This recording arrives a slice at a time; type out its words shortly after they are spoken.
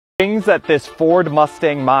Things that this Ford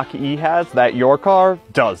Mustang Mach-E has that your car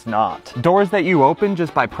does not. Doors that you open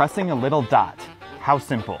just by pressing a little dot. How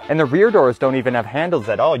simple. And the rear doors don't even have handles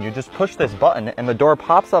at all. You just push this button and the door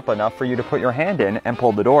pops up enough for you to put your hand in and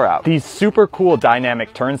pull the door out. These super cool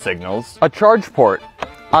dynamic turn signals. A charge port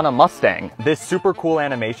on a Mustang. This super cool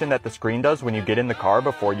animation that the screen does when you get in the car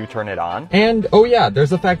before you turn it on. And, oh yeah,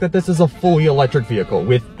 there's the fact that this is a fully electric vehicle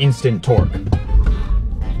with instant torque.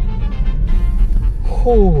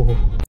 Oh.